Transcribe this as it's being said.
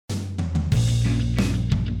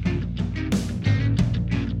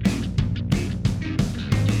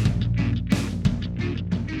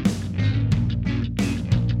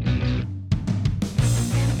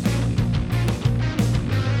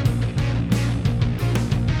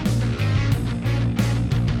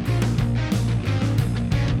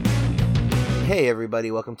Hey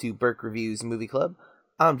everybody, welcome to Burke Reviews Movie Club.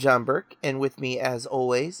 I'm John Burke, and with me as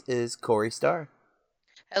always is Corey Starr.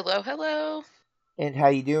 Hello, hello. And how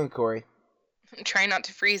you doing, Corey? I'm trying not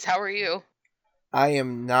to freeze. How are you? I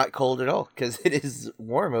am not cold at all, because it is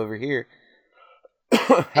warm over here.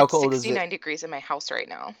 How It's cold is it? 69 degrees in my house right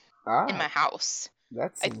now. In Ah, my house.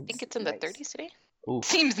 that I think seems it's in the nice. 30s today. Oof.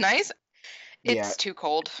 Seems nice. Yeah, It's too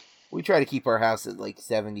cold. we try to keep our house at like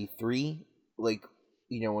 73,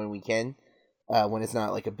 when we can, when it's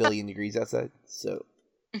not like a billion degrees outside. So,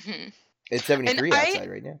 hmm it's And 73 outside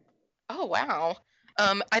right now. oh wow.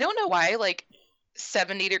 I don't know why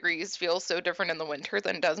 70 degrees feels so different in the winter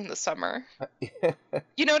than it does in the summer.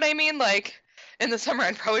 You know what I mean? Like in the summer,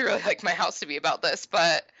 I'd probably really like my house to be about this,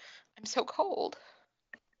 but I'm so cold.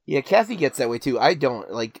 Yeah, Kathy gets that way too. I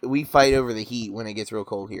don't like. We fight over the heat when it gets real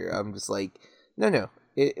cold here. I'm just like, no.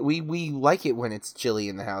 We like it when it's chilly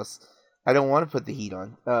in the house. I don't want to put the heat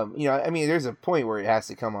on. I mean, there's a point where it has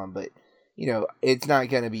to come on, but it's not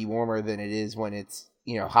going to be warmer than it is when it's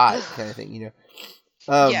hot kind of thing.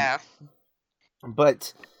 Um, Yeah.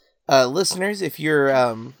 but listeners, if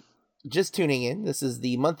you're just tuning in, this is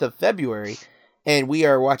the month of February, and we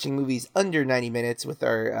are watching movies under 90 minutes with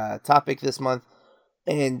our topic this month.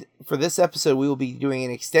 And for this episode, we will be doing an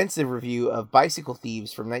extensive review of Bicycle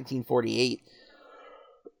Thieves from 1948.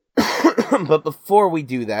 But before we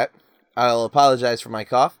do that, I'll apologize for my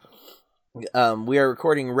cough. We are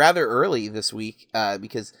recording rather early this week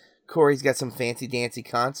because Corey's got some fancy dancy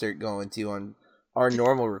concert going to on our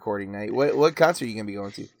normal recording night. What concert are you going to be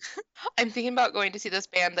going to? I'm thinking about going to see this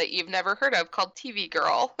band that you've never heard of called TV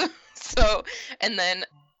Girl. So, and then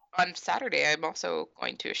on Saturday, I'm also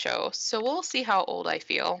going to a show. So we'll see how old I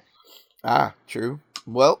feel. Ah, true.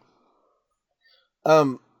 Well,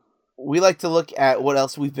 we like to look at what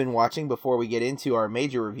else we've been watching before we get into our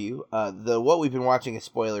major review. What we've been watching is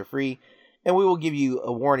spoiler free, and we will give you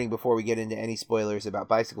a warning before we get into any spoilers about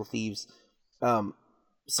Bicycle Thieves.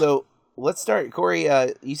 So let's start. Corey,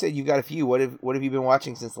 you said you've got a few. What have you been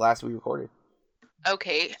watching since last we recorded?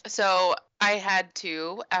 Okay, so I had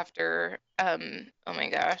to after oh my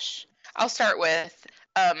gosh. I'll start with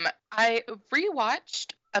I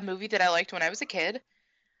rewatched a movie that I liked when I was a kid,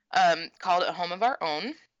 called A Home of Our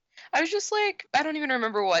Own. I was just like, I don't even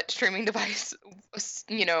remember what streaming device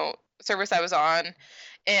service I was on.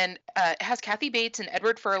 And it has Kathy Bates and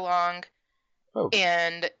Edward Furlong, Oh,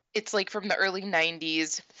 and it's like from the early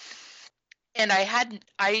 90s. And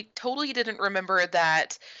I totally didn't remember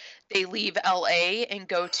that they leave LA and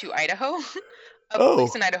go to Idaho, a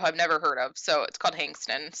place oh, in Idaho I've never heard of. So it's called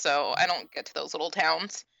Hankston. So I don't get to those little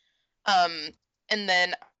towns. Um, and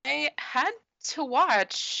then I had to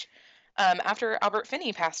watch, after Albert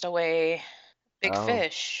Finney passed away, Big oh,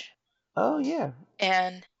 Fish. oh, yeah.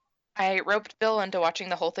 And I roped Bill into watching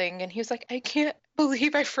the whole thing, and he was like, I can't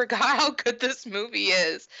believe I forgot how good this movie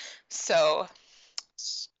is. So,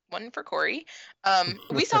 one for Corey.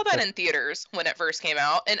 We saw that in theaters when it first came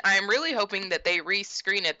out, and I'm really hoping that they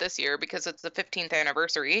rescreen it this year because it's the 15th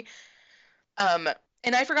anniversary. Um,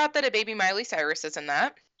 and I forgot that a baby Miley Cyrus is in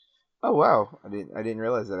that. Oh, wow. I didn't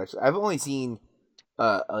realize that actually. I've only seen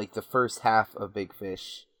like the first half of Big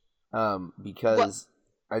Fish, Well, because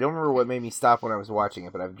I don't remember what made me stop when I was watching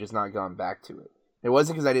it, but I've just not gone back to it. It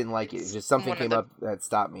wasn't because I didn't like it. It's it's just something one of came the up that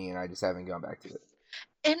stopped me, and I just haven't gone back to it.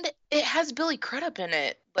 and it has Billy Crudup in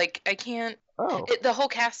it. Like I can't. Oh, The whole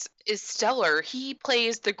cast is stellar. He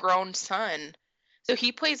plays the grown son, so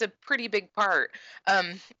he plays a pretty big part.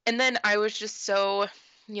 And then I was just so,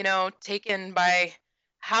 taken by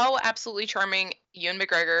how absolutely charming Ewan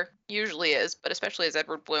McGregor usually is, but especially as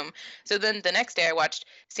Edward Bloom. So then the next day I watched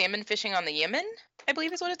Salmon Fishing on the Yemen, I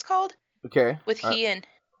believe is what it's called, okay. with he and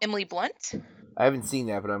Emily Blunt. I haven't seen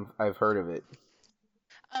that, but I've heard of it.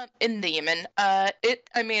 In the Yemen. I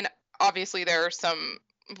mean, obviously there are some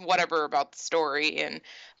whatever about the story,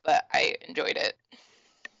 but I enjoyed it,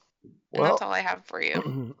 and that's Well, all I have for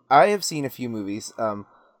you. I have seen a few movies,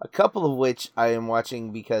 a couple of which I am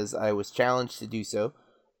watching because I was challenged to do so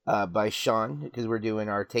by Sean, because we're doing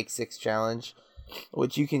our Take Six challenge,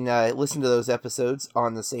 which you can listen to those episodes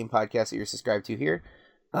on the same podcast that you're subscribed to here.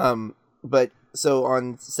 But so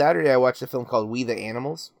on Saturday, I watched a film called We the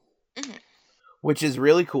Animals, Mhm. which is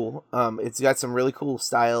really cool. It's got some really cool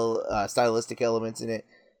stylistic elements in it.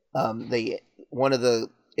 They one of the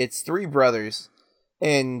it's three brothers,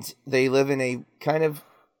 and they live in a kind of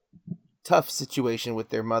tough situation with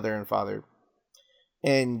their mother and father.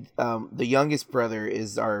 And the youngest brother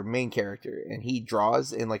is our main character, and he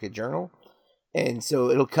draws in like a journal, and so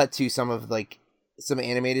it'll cut to some of like some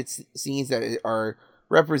animated scenes that are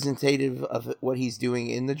representative of what he's doing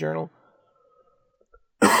in the journal.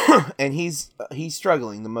 and he's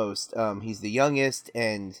struggling the most. He's the youngest,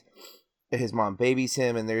 and his mom babies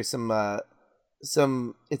him, and there's some.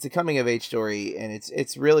 It's a coming of age story, and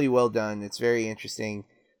it's really well done. It's very interesting.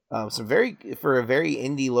 For a very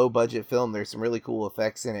indie low budget film, there's some really cool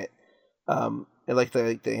effects in it. I like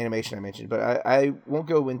the animation I mentioned, but I won't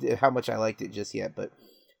go into how much I liked it just yet. But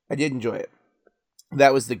I did enjoy it.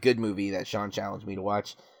 That was the good movie that Sean challenged me to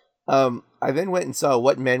watch. I then went and saw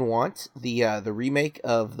What Men Want, the remake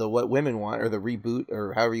of the What Women Want, or the reboot,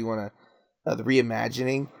 or however you want to, the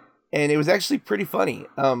reimagining, and it was actually pretty funny.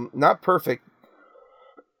 Not perfect,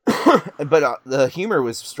 but the humor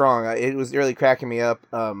was strong. It was really cracking me up.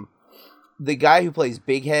 The guy who plays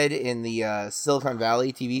Big Head in the Silicon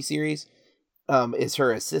Valley TV series is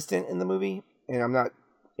her assistant in the movie, and I'm not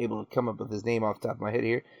able to come up with his name off the top of my head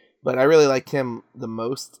here, but I really liked him the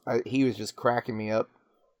most. He was just cracking me up.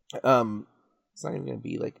 It's not even gonna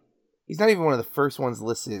be like, he's not even one of the first ones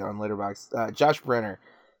listed on Letterboxd. Josh Brenner,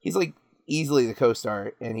 he's like easily the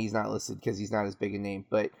co-star, and he's not listed because he's not as big a name.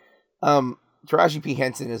 But Taraji P.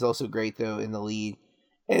 Henson is also great though in the lead,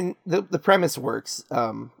 and the premise works.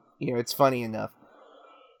 It's funny enough.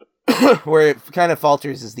 Where it kind of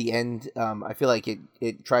falters is the end. I feel like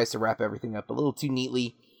it tries to wrap everything up a little too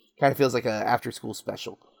neatly. Kind of feels like a after school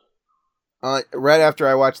special. Right after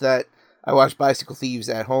I watched that, I watched Bicycle Thieves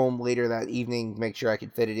at home later that evening, make sure I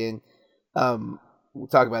could fit it in. We'll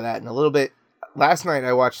talk about that in a little bit. Last night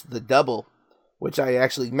I watched The Double, which I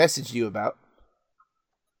actually messaged you about.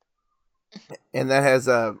 And that has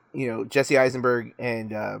Jesse Eisenberg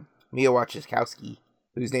and Mia Wasikowska,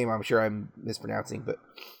 whose name I'm sure I'm mispronouncing, but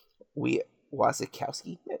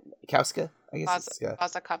Wasikowska, I guess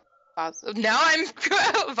Now I'm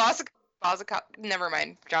Wasikowska. Never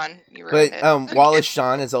mind, John. You ruined it. Wallace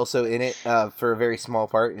Shawn is also in it for a very small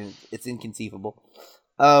part, and it's inconceivable.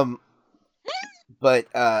 But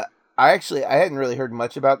I hadn't really heard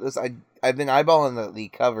much about this. I've been eyeballing the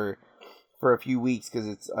cover for a few weeks because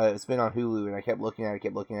it's been on Hulu, and I kept looking at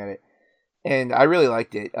it, and I really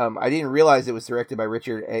liked it. I didn't realize it was directed by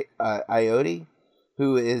Richard Ayoade,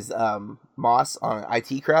 who is Moss on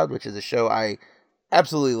IT Crowd, which is a show I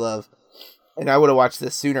absolutely love. And I would have watched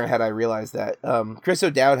this sooner had I realized that. Chris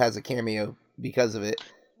O'Dowd has a cameo because of it.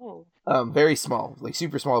 Oh. Very small, like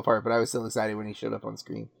super small part, but I was still excited when he showed up on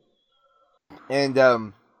screen. And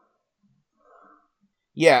I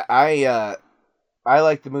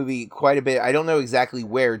like the movie quite a bit. I don't know exactly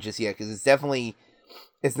where just yet because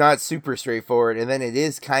it's not super straightforward, and then it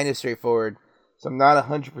is kind of straightforward. So I'm not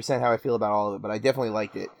 100% how I feel about all of it, but I definitely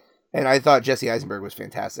liked it. And I thought Jesse Eisenberg was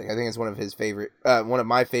fantastic. I think it's one of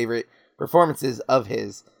my favorite performances of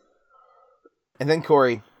his. And then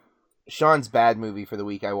Corey, Sean's bad movie for the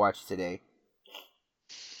week I watched today.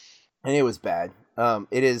 And it was bad.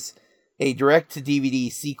 It is a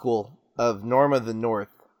direct-to-DVD sequel of Norm of the North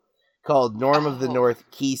called Norm of the North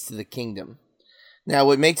Keys to the Kingdom. Now,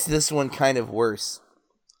 what makes this one kind of worse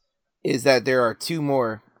is that there are two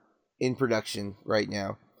more in production right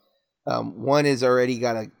now. One is already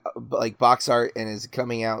got a box art and is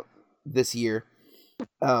coming out this year.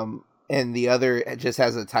 And the other just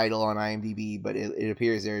has a title on IMDb, but it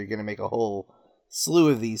appears they're going to make a whole slew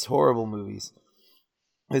of these horrible movies.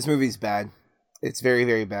 This movie's bad. It's very,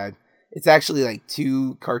 very bad. It's actually like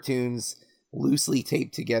two cartoons loosely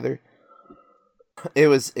taped together. It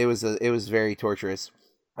was very torturous.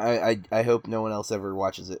 I hope no one else ever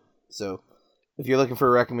watches it. So if you're looking for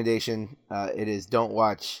a recommendation, it is don't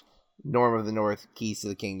watch Norm of the North Keys to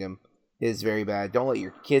the Kingdom. It is very bad. Don't let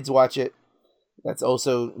your kids watch it. That's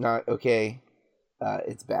also not okay.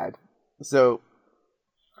 It's bad. So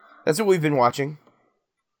that's what we've been watching.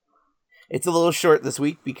 It's a little short this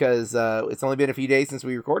week because it's only been a few days since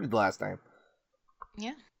we recorded the last time.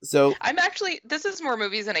 Yeah. So this is more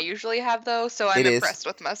movies than I usually have though, so I'm impressed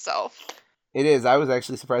with myself. It is. I was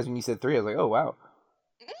actually surprised when you said 3. I was like, oh wow.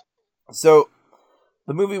 So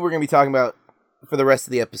the movie we're going to be talking about for the rest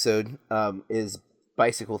of the episode is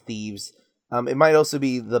Bicycle Thieves. It might also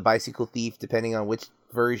be The Bicycle Thief, depending on which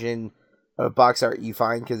version of box art you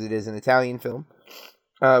find, because it is an Italian film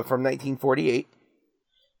from 1948,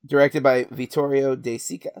 directed by Vittorio De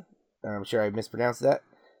Sica. I'm sure I mispronounced that.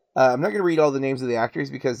 I'm not going to read all the names of the actors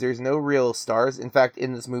because there's no real stars. In fact,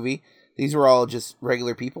 in this movie, these were all just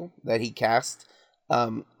regular people that he cast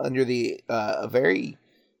under a very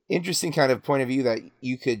interesting kind of point of view that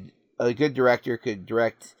a good director could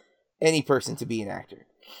direct any person to be an actor.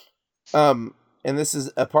 And this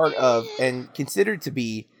is a part of, and considered to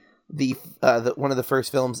be the one of the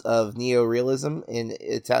first films of neorealism in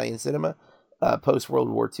Italian cinema, post World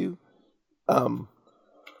War II.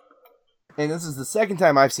 And this is the second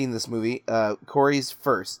time I've seen this movie. Corey's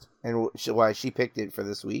first, and why she picked it for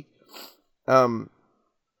this week.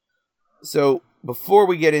 So before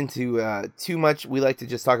we get into too much, we like to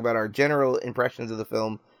just talk about our general impressions of the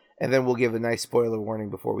film, and then we'll give a nice spoiler warning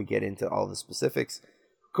before we get into all the specifics.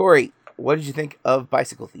 Corey, what did you think of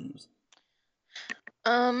Bicycle Thieves?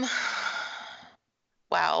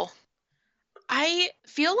 Wow. I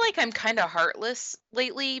feel like I'm kind of heartless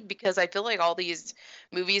lately because I feel like all these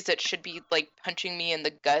movies that should be like punching me in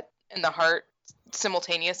the gut and the heart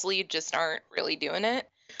simultaneously just aren't really doing it.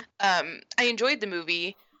 I enjoyed the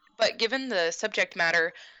movie, but given the subject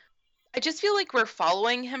matter, I just feel like we're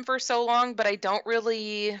following him for so long, but I don't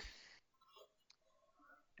really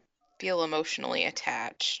feel emotionally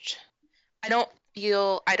attached. I don't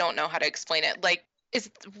know how to explain it. Like, is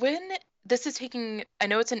when this is taking, I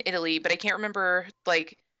know it's in Italy, but I can't remember,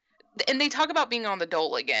 like, and they talk about being on the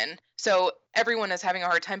dole again. So everyone is having a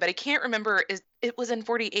hard time, but I can't remember, it was in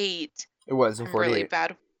 48. It was in I'm really 48.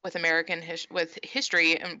 bad with with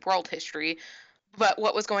history and world history. But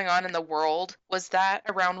what was going on in the world? Was that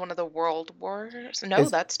around one of the world wars? No,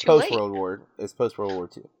 It's that's too post late. World War. It's post World War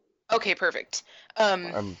II. Okay, perfect.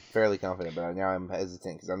 I'm fairly confident, but now I'm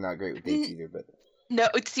hesitant because I'm not great with dates either. But No,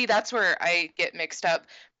 see, that's where I get mixed up.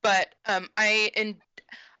 But I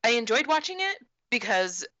enjoyed watching it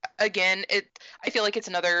because again, I feel like it's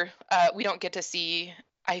another we don't get to see.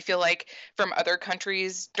 I feel like from other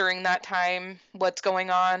countries during that time what's going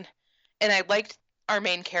on, and I liked our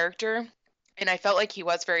main character, and I felt like he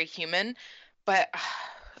was very human, but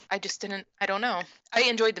I just didn't. I don't know. I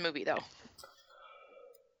enjoyed the movie though.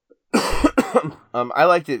 I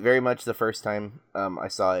liked it very much the first time I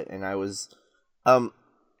saw it, and I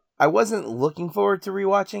wasn't looking forward to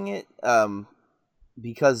rewatching it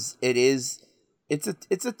because it's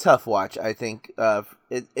a tough watch. I think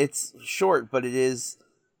it's short, but it is,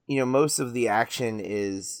 most of the action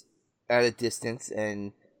is at a distance,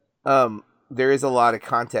 and there is a lot of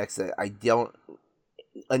context that I don't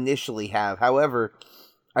initially have. However,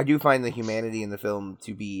 I do find the humanity in the film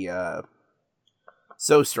to be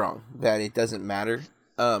so strong that it doesn't matter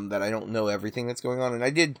that I don't know everything that's going on. And I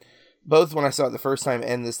did, both when I saw it the first time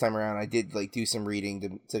and this time around, I did like do some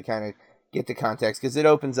reading to kind of get the context, because it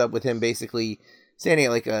opens up with him basically standing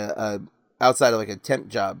at like a outside of like a temp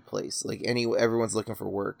job place, like everyone's looking for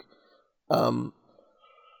work,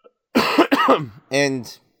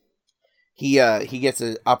 and he gets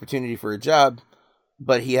an opportunity for a job,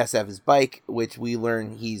 but he has to have his bike, which we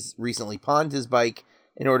learn he's recently pawned his bike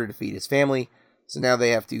in order to feed his family. So now they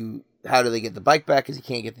have to, how do they get the bike back? Because he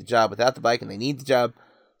can't get the job without the bike, and they need the job.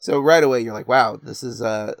 So right away you're like, wow, this is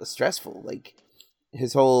stressful. Like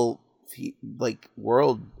his whole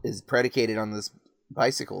world is predicated on this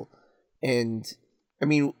bicycle, and I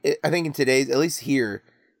mean, I think in today's, at least here,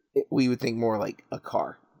 we would think more like a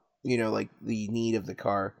car. Like the need of the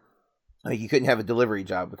car. Like you couldn't have a delivery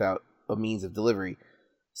job without a means of delivery.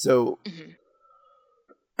 So,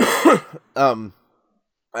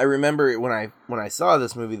 I remember when I saw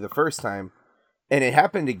this movie the first time, and it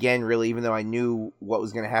happened again, really, even though I knew what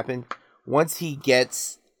was going to happen. Once he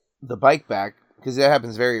gets the bike back, because that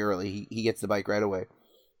happens very early, he gets the bike right away.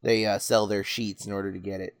 They sell their sheets in order to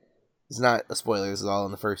get it. It's not a spoiler, this is all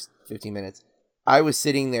in the first 15 minutes. I was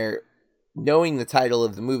sitting there knowing the title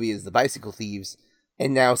of the movie is The Bicycle Thieves,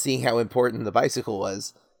 and now seeing how important the bicycle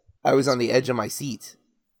was, I was on the edge of my seat.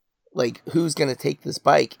 Like, who's going to take this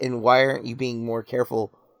bike, and why aren't you being more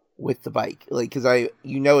careful with the bike? Like, because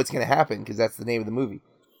it's going to happen, because that's the name of the movie.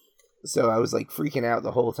 So I was like freaking out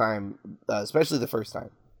the whole time, especially the first time.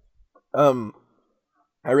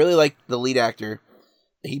 I really like the lead actor.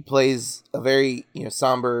 He plays a very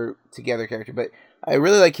somber, together character, but I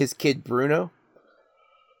really like his kid Bruno.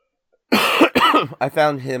 I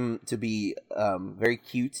found him to be very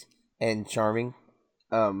cute and charming,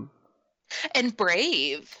 and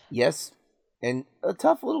brave. Yes, and a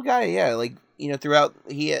tough little guy. Yeah, like throughout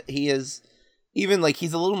he is, even like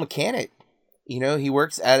he's a little mechanic. He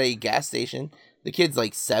works at a gas station. The kid's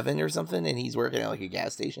like 7 or something, and he's working at like a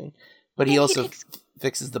gas station. But he also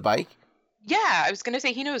fixes the bike. Yeah, I was gonna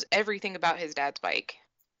say he knows everything about his dad's bike.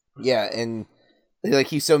 Yeah, and like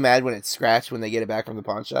he's so mad when it's scratched when they get it back from the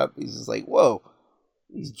pawn shop. He's just like, "Whoa,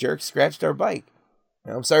 these jerks scratched our bike."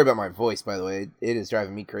 I'm sorry about my voice, by the way. It is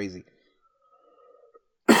driving me crazy.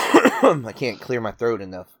 I can't clear my throat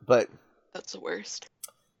enough, but that's the worst.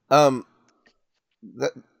 I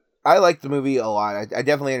like the movie a lot. I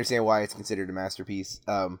definitely understand why it's considered a masterpiece.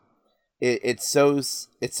 It's so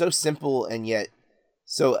simple and yet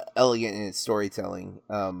so elegant in its storytelling.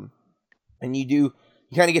 And you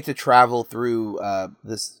kind of get to travel through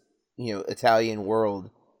this Italian world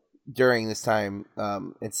during this time,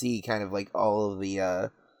 and see kind of like all of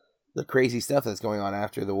the crazy stuff that's going on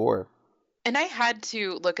after the war. And I had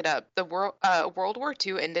to look it up. The World War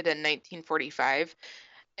II ended in 1945,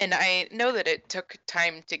 and I know that it took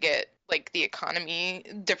time to get like the economy,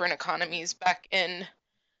 different economies back in.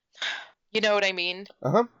 You know what I mean?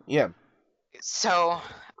 Yeah. So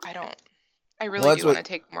I don't. I Well, really that's do want to what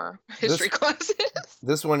take more this history classes.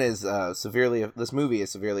 this one is severely. This movie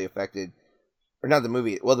is severely affected, or not the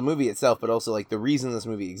movie. Well, the movie itself, but also like the reason this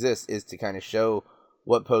movie exists is to kind of show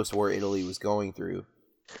what post-war Italy was going through,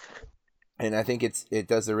 and I think it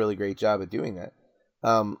does a really great job at doing that.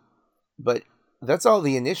 But that's all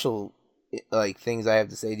the initial like things I have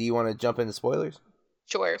to say. Do you want to jump into spoilers?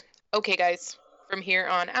 Sure. Okay, guys. From here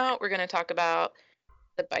on out, we're going to talk about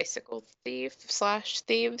the bicycle thief slash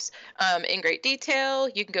thieves in great detail.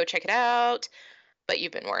 You can go check it out, but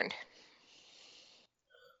you've been warned.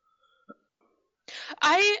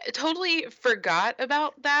 I totally forgot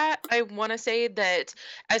about that. I want to say that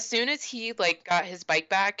as soon as he like got his bike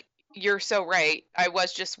back, you're so right. I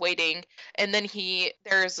was just waiting, and then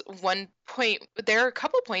there's one point. There are a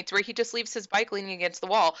couple points where he just leaves his bike leaning against the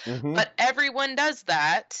wall, Mm-hmm. but everyone does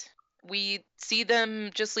that. We see them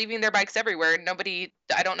just leaving their bikes everywhere. Nobody.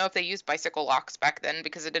 I don't know if they used bicycle locks back then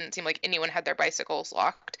because it didn't seem like anyone had their bicycles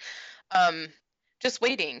locked. Um, just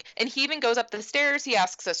waiting. And he even goes up the stairs. He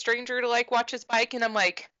asks a stranger to like watch his bike, and I'm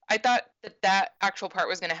like, I thought that actual part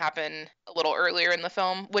was going to happen a little earlier in the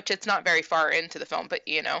film, which it's not very far into the film, but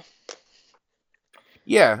you know.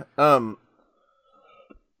 Yeah.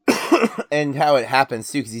 And how it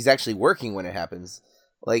happens too, because he's actually working when it happens.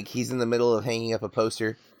 Like he's in the middle of hanging up a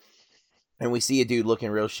poster, and we see a dude looking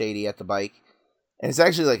real shady at the bike, and it's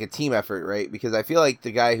actually like a team effort, right? Because I feel like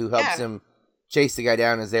the guy who helps him chase the guy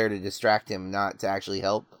down is there to distract him, not to actually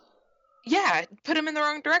help. Yeah, put him in the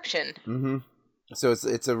wrong direction. Mm-hmm. So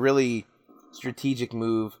it's a really strategic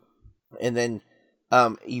move, and then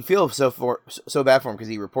you feel so bad for him because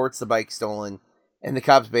he reports the bike stolen, and the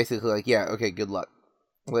cops basically like, yeah, okay, good luck.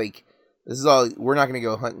 Like this is all. We're not going to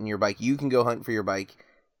go hunting your bike. You can go hunt for your bike,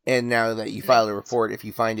 and now that you filed a report, if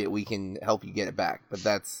you find it, we can help you get it back. But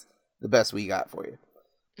that's the best we got for you.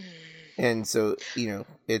 And so, you know,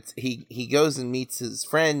 it's he goes and meets his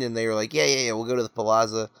friend, and they were like, yeah, we'll go to the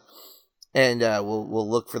Plaza, and we'll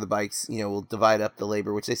look for the bikes. You know, we'll divide up the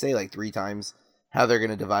labor, which they say like 3 times how they're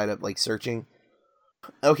going to divide up like searching.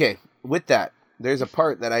 Okay, with that, there's a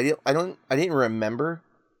part that I didn't remember,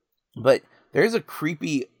 but there's a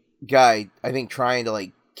creepy guy I think trying to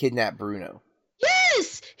like kidnap Bruno.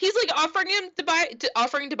 Yes, he's like offering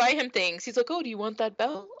to buy him things. He's like, "Oh, do you want that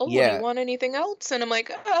bell? Oh, do you want anything else?" And I'm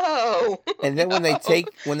like, "Oh." And then when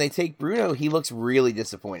they take Bruno, he looks really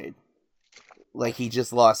disappointed, like he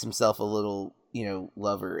just lost himself a little, you know,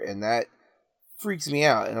 lover, and that freaks me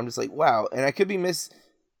out. And I'm just like, wow. And I could be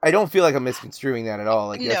I don't feel like I'm misconstruing that at all.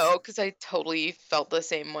 Like no, because I totally felt the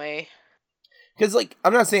same way. Because like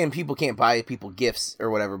I'm not saying people can't buy people gifts or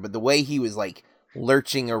whatever, but the way he was like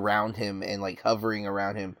lurching around him and like hovering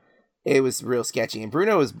around him, it was real sketchy. And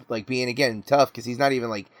Bruno was like being again tough because he's not even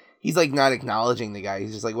like he's like not acknowledging the guy.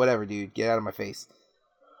 He's just like, whatever, dude, get out of my face.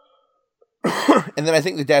 And then I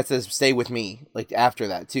think the dad says, "Stay with me." Like after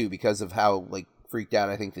that too, because of how like freaked out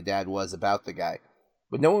I think the dad was about the guy.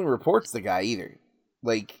 But no one reports the guy either.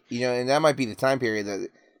 Like, you know, and that might be the time period that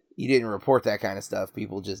you didn't report that kind of stuff.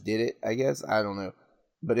 People just did it, I guess. I don't know.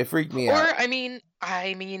 But it freaked me out. Or I mean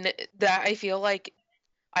that I feel like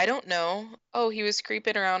I don't know. Oh, he was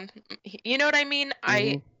creeping around. You know what I mean?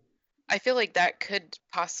 Mm-hmm. I feel like that could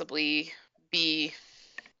possibly be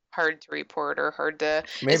hard to report or hard to,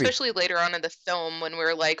 Maybe. especially later on in the film when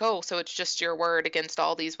we're like, oh, so it's just your word against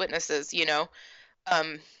all these witnesses, you know,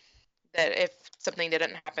 that if something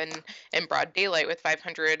didn't happen in broad daylight with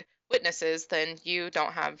 500 witnesses, then you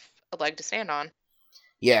don't have a leg to stand on.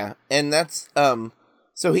 Yeah, and that's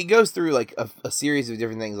so he goes through like a series of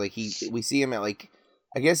different things. Like we see him at like,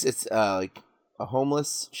 I guess it's like a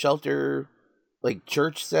homeless shelter, like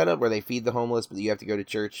church setup where they feed the homeless, but you have to go to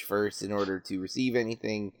church first in order to receive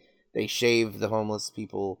anything. They shave the homeless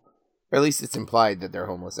people, or at least it's implied that they're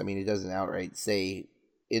homeless. I mean, it doesn't outright say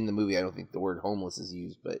in the movie. I don't think the word homeless is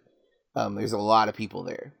used, but there's a lot of people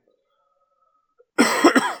there.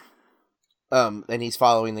 And he's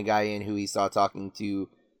following the guy in who he saw talking to,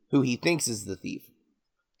 who he thinks is the thief.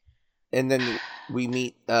 And then we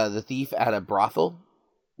meet the thief at a brothel,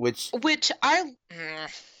 which I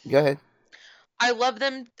go ahead. I love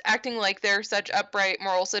them acting like they're such upright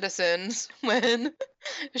moral citizens when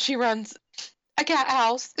she runs a cat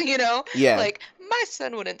house, you know? Yeah. Like, my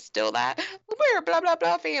son wouldn't steal that. We're a blah, blah,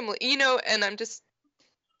 blah family, you know? And I'm just,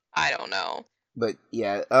 I don't know. But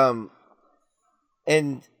yeah,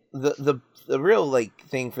 and the real like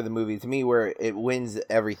thing for the movie to me where it wins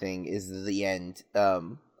everything is the end,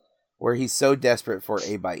 where he's so desperate for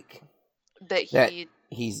a bike That that he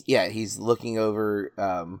he's looking over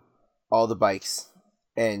all the bikes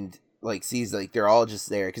and like sees like they're all just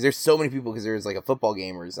there because there's so many people because there's like a football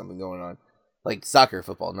game or something going on, like soccer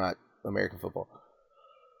football, not American football.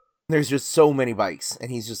 There's just so many bikes and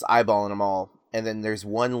he's just eyeballing them all, and then there's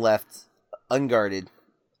one left unguarded,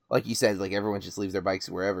 like you said, like everyone just leaves their bikes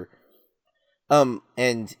wherever.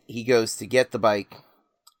 And he goes to get the bike,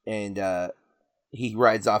 and he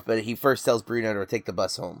rides off, but he first tells Bruno to take the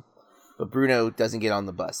bus home. But Bruno doesn't get on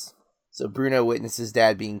the bus. So Bruno witnesses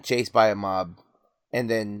Dad being chased by a mob and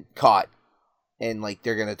then caught, and like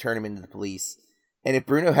they're gonna turn him into the police. And if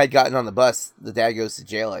Bruno had gotten on the bus, the dad goes to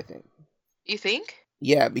jail, I think. You think?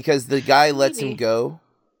 Yeah, because the guy lets him Maybe. go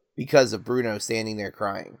because of Bruno standing there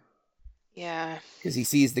crying. Yeah. Because he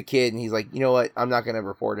sees the kid and he's like, you know what? I'm not gonna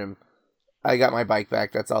report him. I got my bike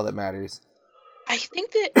back. That's all that matters. I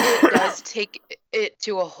think that it does take it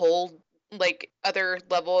to a whole like other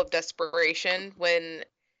level of desperation when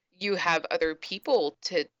you have other people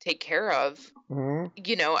to take care of. Mm-hmm.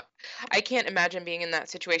 You know, I can't imagine being in that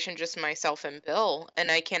situation just myself and Bill, and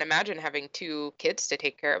I can't imagine having two kids to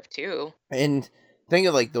take care of too. And think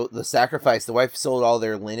of like the sacrifice. The wife sold all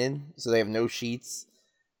their linen, so they have no sheets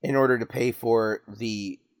in order to pay for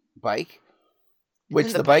the bike,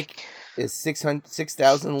 which the bike is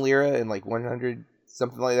 6,000 lira and like 100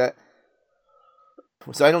 something like that.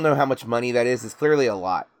 So I don't know how much money that is. It's clearly a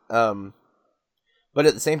lot. But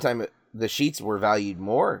at the same time, the sheets were valued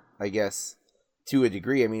more, I guess, to a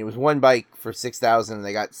degree. I mean, it was one bike for 6,000, and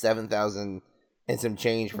they got 7,000 and some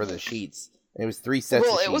change for the sheets. And it was 3 sets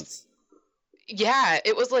of sheets. Yeah,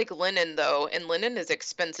 it was like linen though, and linen is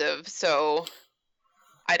expensive, so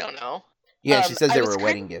I don't know. Yeah, she says they were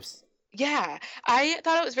wedding gifts. Yeah, I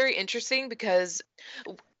thought it was very interesting because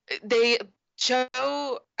they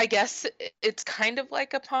show, I guess it's kind of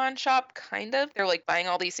like a pawn shop, kind of. They're like buying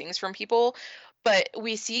all these things from people, but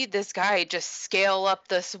we see this guy just scale up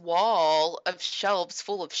this wall of shelves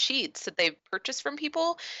full of sheets that they've purchased from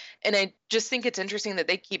people. And I just think it's interesting that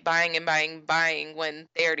they keep buying and buying, buying when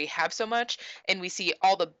they already have so much. And we see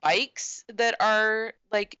all the bikes that are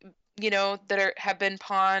like, that have been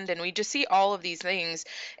pawned, and we just see all of these things.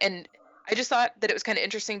 And I just thought that it was kind of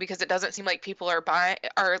interesting because it doesn't seem like people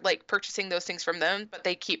are like purchasing those things from them, but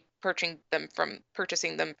they keep purchasing them from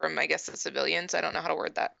I guess the civilians. I don't know how to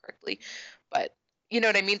word that correctly, but you know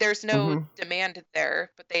what I mean? There's no demand there,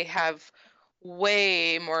 but they have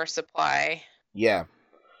way more supply. Yeah.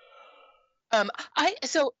 I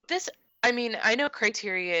know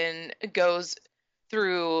Criterion goes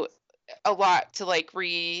through a lot to like oh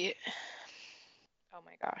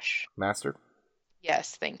my gosh. Master?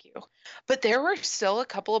 Yes, thank you. But there were still a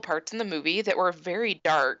couple of parts in the movie that were very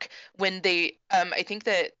dark when they I think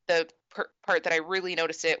that the part that I really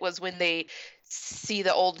noticed it was when they see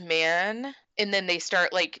the old man and then they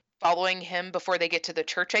start like following him before they get to the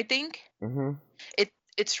church, I think. Mm-hmm.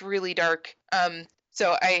 It's really dark.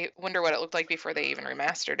 So I wonder what it looked like before they even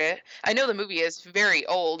remastered it. I know the movie is very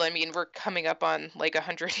old. I mean, we're coming up on like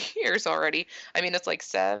 100 years already. I mean, it's like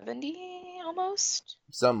 70 almost.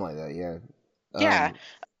 Something like that, yeah. Yeah.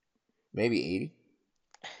 Maybe 80?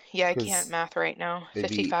 Yeah, I can't math right now.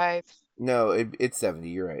 55. No, it's 70,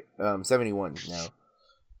 you're right. 71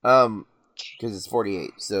 now. Because it's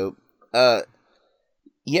 48. So,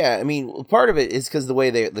 yeah, I mean, part of it is because the way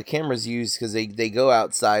the camera's used, because they go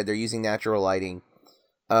outside, they're using natural lighting.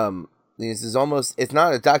 This is almost, it's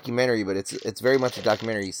not a documentary, but it's very much a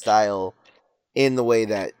documentary style in the way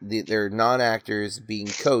that they're non-actors being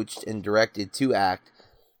coached and directed to act.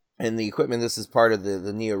 And the equipment, this is part of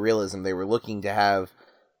the neo-realism. They were looking to have,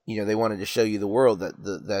 they wanted to show you the world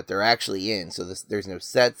that they're actually in. So there's no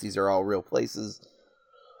sets. These are all real places.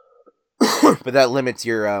 But that limits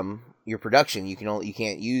your production. You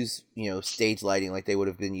can't use, stage lighting like they would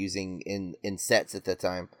have been using in sets at that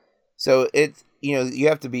time. So it's, you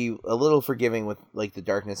have to be a little forgiving with like the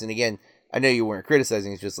darkness. And again, I know you weren't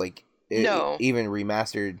criticizing. It's just like, even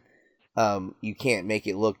remastered, you can't make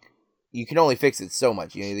it look, you can only fix it so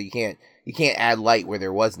much. You can't add light where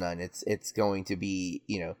there was none. It's going to be,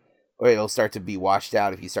 or it'll start to be washed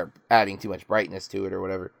out if you start adding too much brightness to it or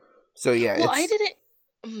whatever. So yeah. Well, I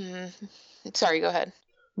didn't. Sorry, go ahead.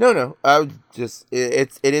 No. I would just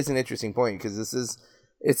it is an interesting point because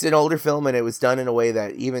it's an older film and it was done in a way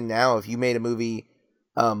that even now, if you made a movie,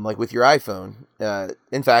 like with your iPhone,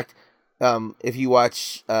 in fact, if you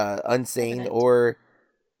watch Unsane or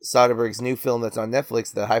Soderbergh's new film that's on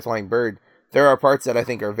Netflix, The High Flying Bird, there are parts that I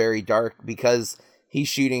think are very dark because he's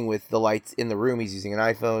shooting with the lights in the room. He's using an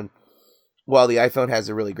iPhone. While the iPhone has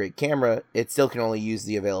a really great camera, it still can only use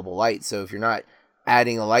the available light. So if you're not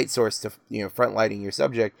adding a light source to, front lighting your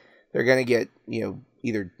subject, they're going to get,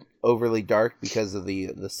 either overly dark because of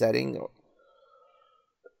the setting,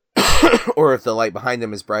 or if the light behind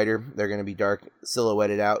them is brighter, they're going to be dark,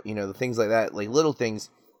 silhouetted out, the things like that, like little things.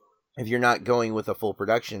 If you're not going with a full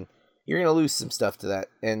production, you're going to lose some stuff to that.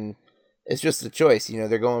 And it's just a choice.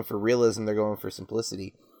 They're going for realism. They're going for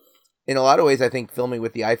simplicity. In a lot of ways, I think filming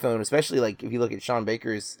with the iPhone, especially like if you look at Sean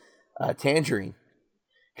Baker's Tangerine,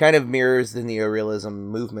 kind of mirrors the neorealism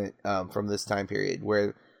movement from this time period,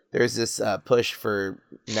 where there's this push for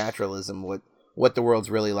naturalism, what the world's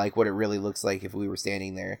really like, what it really looks like if we were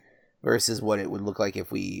standing there, versus what it would look like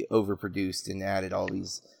if we overproduced and added all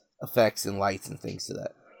these effects and lights and things to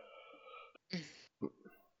that.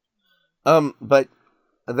 But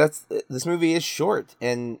this movie is short,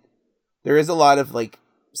 and there is a lot of like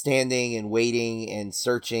standing and waiting and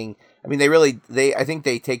searching. I mean, I think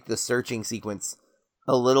they take the searching sequence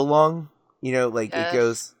a little long.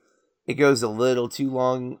 Yes. It goes a little too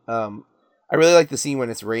long. I really like the scene when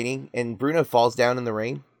it's raining and Bruno falls down in the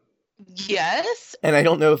rain. Yes. And I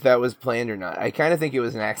don't know if that was planned or not. I kind of think it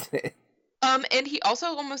was an accident. And he also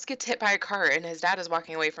almost gets hit by a car, and his dad is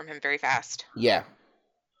walking away from him very fast. Yeah.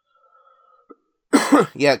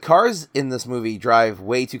 Yeah, cars in this movie drive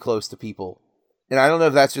way too close to people. And I don't know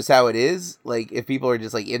if that's just how it is. Like, if people are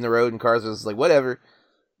just, like, in the road and cars are just like, whatever,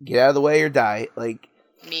 get out of the way or die. Like...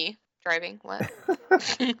 Me? Driving? What?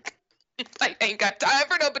 I ain't got time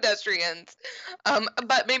for no pedestrians.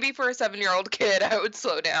 But maybe for a 7-year-old kid, I would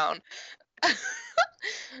slow down.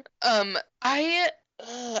 I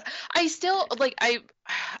still, like, I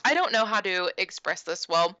don't know how to express this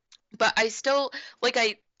well, but I still, like,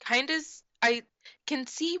 I can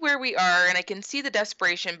see where we are, and I can see the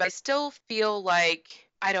desperation, but I still feel like,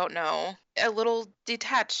 I don't know, a little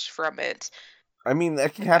detached from it. I mean,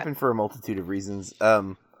 that can happen for a multitude of reasons.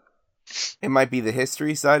 It might be the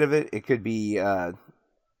history side of it. It could be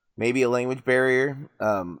maybe a language barrier.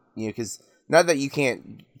 Because not that you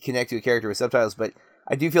can't connect to a character with subtitles, but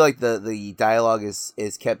I do feel like the dialogue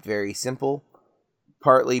is kept very simple,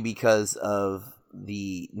 partly because of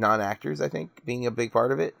the non-actors, I think, being a big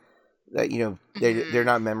part of it. That they're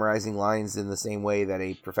not memorizing lines in the same way that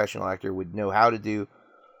a professional actor would know how to do.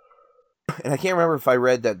 And I can't remember if I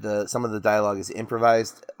read that some of the dialogue is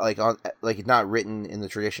improvised, like not written in the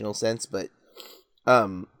traditional sense, but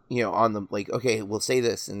on the, like, okay, we'll say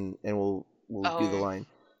this and we'll do the line.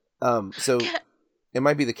 So it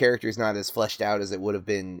might be the character's not as fleshed out as it would have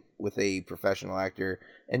been with a professional actor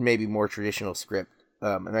and maybe more traditional script.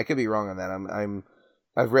 And I could be wrong on that.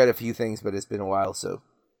 I've read a few things, but it's been a while, so.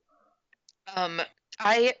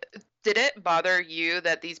 Did it bother you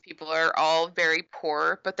that these people are all very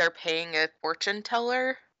poor, but they're paying a fortune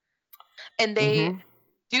teller? And they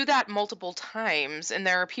do that multiple times, and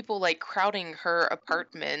there are people like crowding her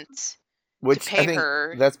apartment to pay I think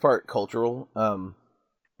her. That's part cultural,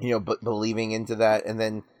 but believing into that, and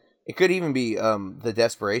then it could even be the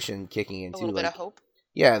desperation kicking in too. A little bit of hope.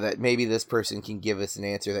 Yeah, that maybe this person can give us an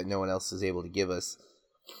answer that no one else is able to give us.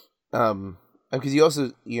 Because you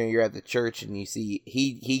also, you're at the church and you see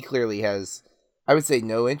he clearly has, I would say,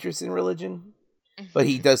 no interest in religion, but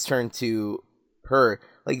he does turn to her.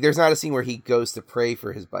 Like, there's not a scene where he goes to pray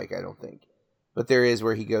for his bike, I don't think, but there is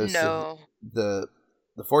where he goes to the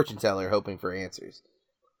fortune teller hoping for answers.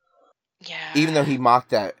 Yeah. Even though he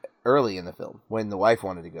mocked that early in the film when the wife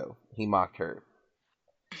wanted to go, he mocked her.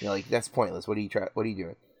 Like, that's pointless. What are you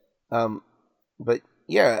doing? But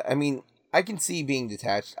yeah, I mean, I can see being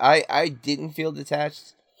detached. I didn't feel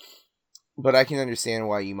detached, but I can understand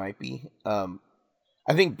why you might be.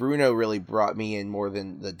 I think Bruno really brought me in more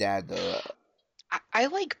than the dad, though. I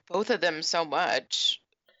like both of them so much.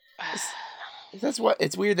 That's what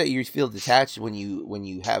it's weird that you feel detached when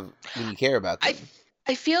you care about them.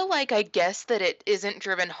 I feel like I guess that it isn't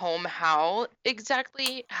driven home how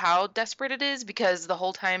desperate it is, because the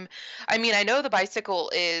whole time, I mean, I know the bicycle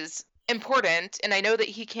is important, and I know that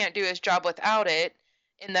he can't do his job without it,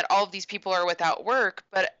 and that all of these people are without work,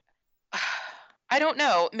 but I don't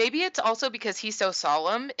know. Maybe it's also because he's so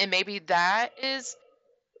solemn, and maybe that is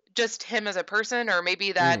just him as a person, or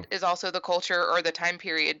maybe that is also the culture or the time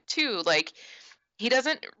period too. Like, he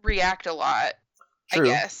doesn't react a lot. True. I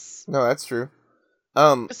guess. No, that's true.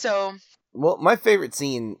 Well, my favorite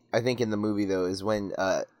scene, I think, in the movie, though, is when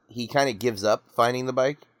he kind of gives up finding the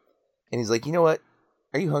bike, and he's like, you know what?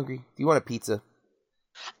 Are you hungry? Do you want a pizza?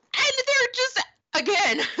 And they're just,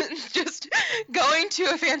 again, just going to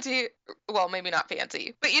a fancy, well, maybe not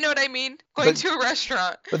fancy, but you know what I mean? Going But- to a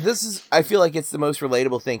restaurant. But this is, I feel like it's the most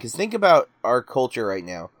relatable thing, because think about our culture right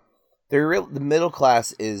now. The middle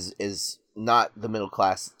class is not the middle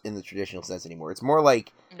class in the traditional sense anymore. It's more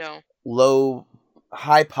like No.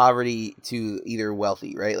 high poverty to either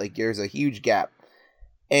wealthy, right? Like there's a huge gap.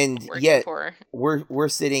 And Working yet for. we're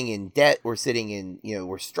sitting in debt, we're sitting in,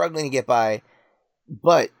 we're struggling to get by.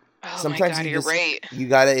 But Oh sometimes my God, you're right. you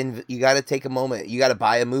gotta take a moment. You gotta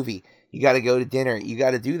buy a movie. You gotta go to dinner. You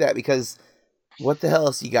gotta do that, because what the hell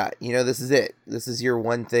else you got? This is it. This is your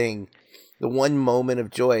one thing. The one moment of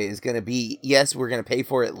joy is gonna be, yes, we're gonna pay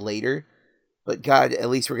for it later, but God, at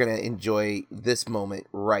least we're gonna enjoy this moment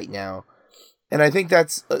right now. And I think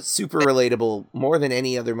that's super relatable more than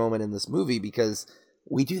any other moment in this movie, because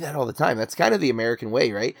we do that all the time. That's kind of the American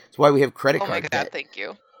way, right? It's why we have credit Oh my card God, debt. thank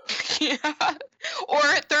you. Yeah. Or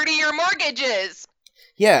 30-year mortgages.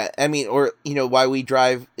 Yeah, I mean, or why we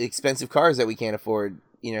drive expensive cars that we can't afford,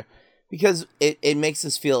 because it makes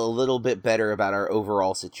us feel a little bit better about our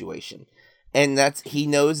overall situation. And he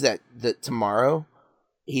knows that tomorrow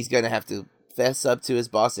he's going to have to fess up to his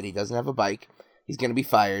boss that he doesn't have a bike. He's going to be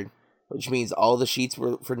fired, which means all the sheets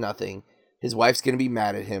were for nothing. His wife's going to be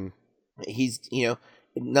mad at him. He's,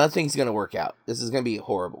 nothing's going to work out. This is going to be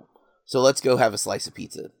horrible. So let's go have a slice of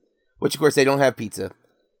pizza, which of course they don't have pizza.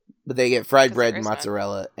 But they get fried bread and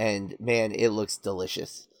mozzarella, and man, it looks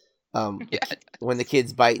delicious. When the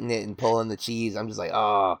kid's biting it and pulling the cheese, I'm just like,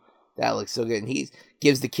 oh, that looks so good. And he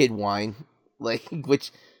gives the kid wine,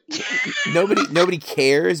 which nobody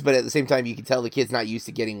cares, but at the same time, you can tell the kid's not used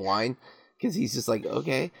to getting wine, because he's just like,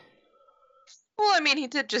 okay. Well, I mean, he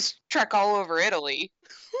did just trek all over Italy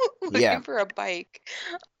looking for a bike.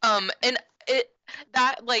 And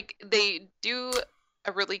they do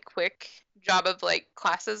a really quick job of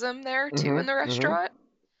classism there too in the restaurant.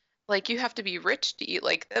 You have to be rich to eat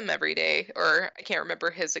like them every day, or I can't remember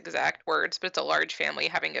his exact words, but it's a large family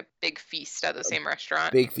having a big feast at the same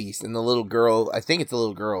restaurant. Big feast, and the little girl, I think it's a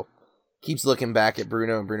little girl, keeps looking back at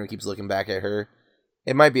Bruno, and Bruno keeps looking back at her.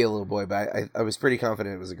 It might be a little boy, but I was pretty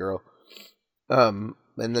confident it was a girl. And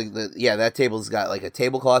that table's got a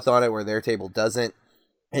tablecloth on it where their table doesn't.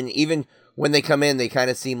 And even when they come in, they kind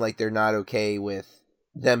of seem like they're not okay with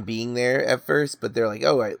them being there at first, but they're like,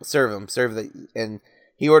 oh, right, serve them. And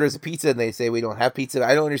he orders a pizza, and they say, we don't have pizza.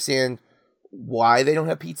 I don't understand why they don't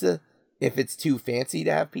have pizza, if it's too fancy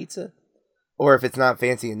to have pizza, or if it's not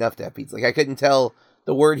fancy enough to have pizza. I couldn't tell.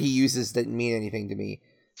 The word he uses didn't mean anything to me.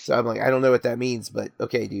 So I'm like, I don't know what that means, but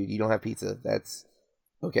okay, dude, you don't have pizza. That's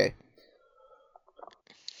okay.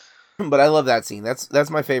 But I love that scene. That's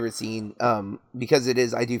my favorite scene, because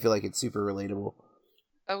I do feel like it's super relatable.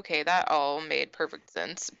 Okay, that all made perfect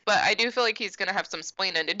sense. But I do feel like he's going to have some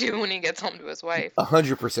splaining to do when he gets home to his wife.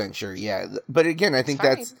 100% sure, yeah. But again, I think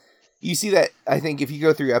you see that, I think if you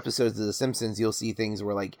go through episodes of The Simpsons, you'll see things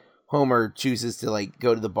where Homer chooses to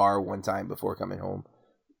go to the bar one time before coming home,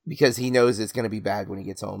 because he knows it's going to be bad when he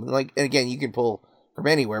gets home. And again, you can pull from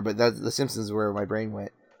anywhere, but The Simpsons is where my brain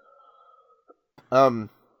went.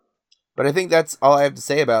 But I think that's all I have to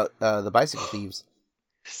say about The Bicycle Thieves.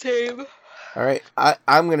 Same. All right,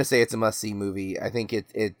 I'm going to say it's a must-see movie. I think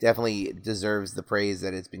it definitely deserves the praise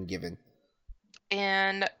that it's been given.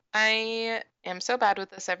 And I am so bad with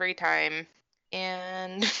this every time,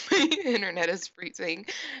 and my internet is freezing.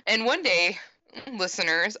 And one day,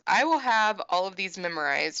 listeners, I will have all of these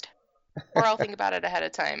memorized, or I'll think about it ahead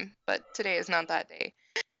of time. But today is not that day.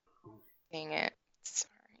 Dang it.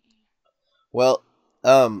 Sorry. Well,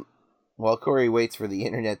 while Corey waits for the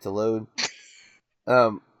internet to load,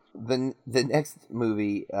 the next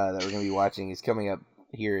movie that we're going to be watching is coming up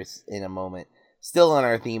here in a moment. Still on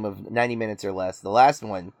our theme of 90 minutes or less. The last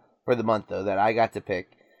one for the month, though, that I got to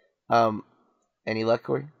pick. Any luck,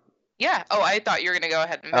 Corey? Yeah. Oh, I thought you were going to go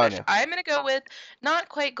ahead and finish. No. I'm going to go with Not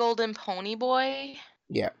Quite Golden Pony Boy.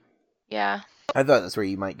 Yeah. Yeah. I thought that's where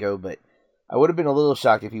you might go, but I would have been a little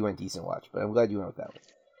shocked if you went Decent Watch, but I'm glad you went with that one.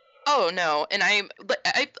 Oh, no. And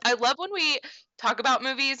I love when we talk about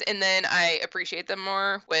movies and then I appreciate them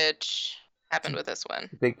more, which happened with this one.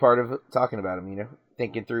 Big part of talking about them,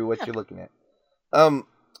 thinking through what you're looking at.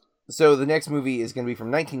 So the next movie is going to be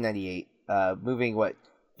from 1998, moving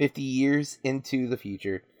 50 years into the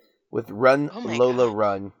future, with Run Lola God.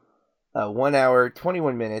 Run, 1 hour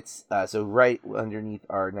 21 minutes, so right underneath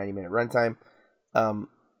our 90-minute runtime.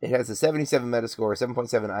 It has a 77 Metascore,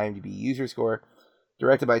 7.7 IMDb user score,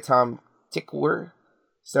 directed by Tom Tykwer,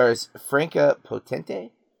 stars Franca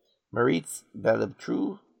Potente, Maritz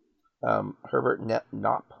Belabtrou, Herbert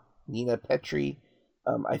Knopp, Nina Petri.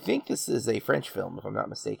 I think this is a French film, if I'm not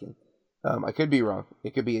mistaken. I could be wrong.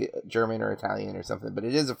 It could be German or Italian or something, but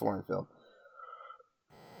it is a foreign film.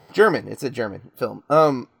 German. It's a German film.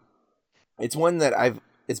 It's one that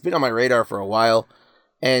it's been on my radar for a while,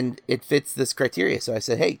 and it fits this criteria. So I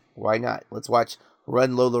said, hey, why not? Let's watch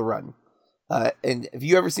Run Lola Run. And have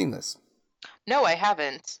you ever seen this? No, I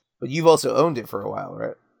haven't. But you've also owned it for a while,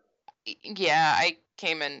 right? Yeah, I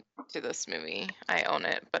came into this movie. I own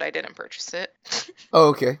it, but I didn't purchase it. Oh,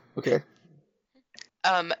 okay. Okay.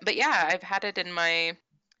 But yeah, I've had it in my,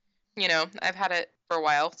 I've had it for a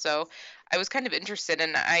while, so I was kind of interested,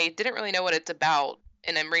 and I didn't really know what it's about.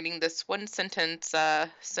 And I'm reading this one sentence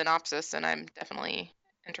synopsis, and I'm definitely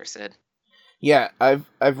interested. Yeah, I've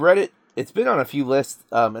read it. It's been on a few lists,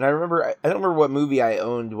 and I don't remember what movie I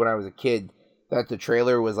owned when I was a kid that the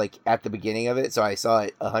trailer was like at the beginning of it, so I saw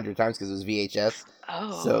it 100 times because it was VHS.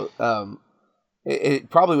 Oh. So it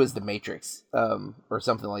probably was The Matrix or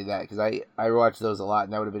something like that, because I watched those a lot,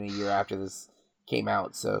 and that would have been a year after this came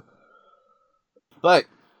out. So, but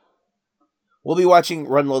we'll be watching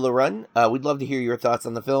Run Lola Run. We'd love to hear your thoughts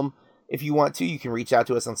on the film. If you want to, you can reach out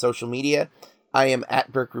to us on social media. I am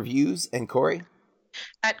at Burke Reviews, and Corey?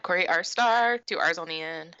 At Corey R. Star, 2 R's on the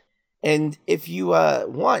end. And if you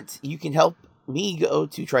want, you can help me go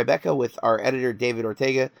to Tribeca with our editor, David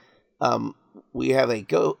Ortega. We have a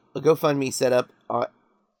GoFundMe set up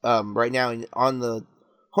right now on the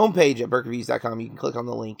homepage at BurkeReviews.com. You can click on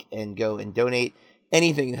the link and go and donate.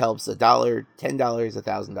 Anything helps. $1, $10,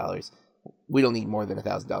 $1,000. We don't need more than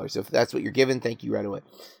 $1,000. So if that's what you're given, thank you right away.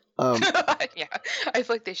 Yeah, I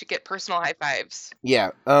feel like they should get personal high fives.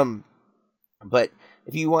 Yeah. But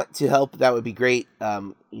if you want to help, that would be great.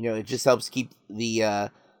 It just helps keep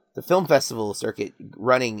the film festival circuit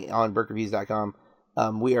running on BurkeReviews.com.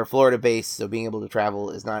 We are Florida based, so being able to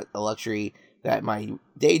travel is not a luxury that my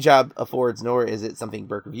day job affords, nor is it something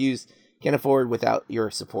Burke Reviews can afford without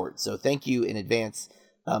your support. So thank you in advance.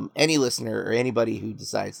 Any listener or anybody who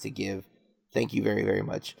decides to give, thank you very, very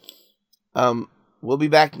much. We'll be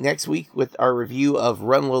back next week with our review of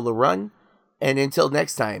Run Lola Run. And until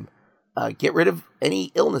next time, get rid of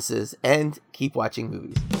any illnesses and keep watching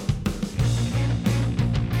movies.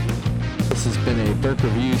 This has been a Burke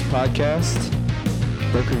Reviews podcast.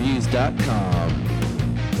 BurkeReviews.com.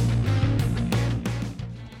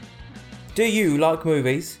 Do you like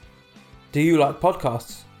movies? Do you like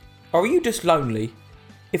podcasts? Or are you just lonely?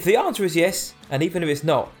 If the answer is yes, and even if it's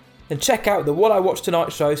not, then check out the What I Watched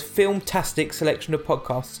Tonight show's filmtastic selection of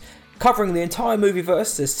podcasts covering the entire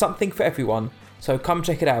movieverse. There's something for everyone, so come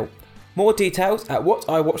check it out. More details at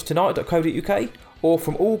whatiwatchtonight.co.uk or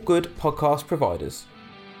from all good podcast providers.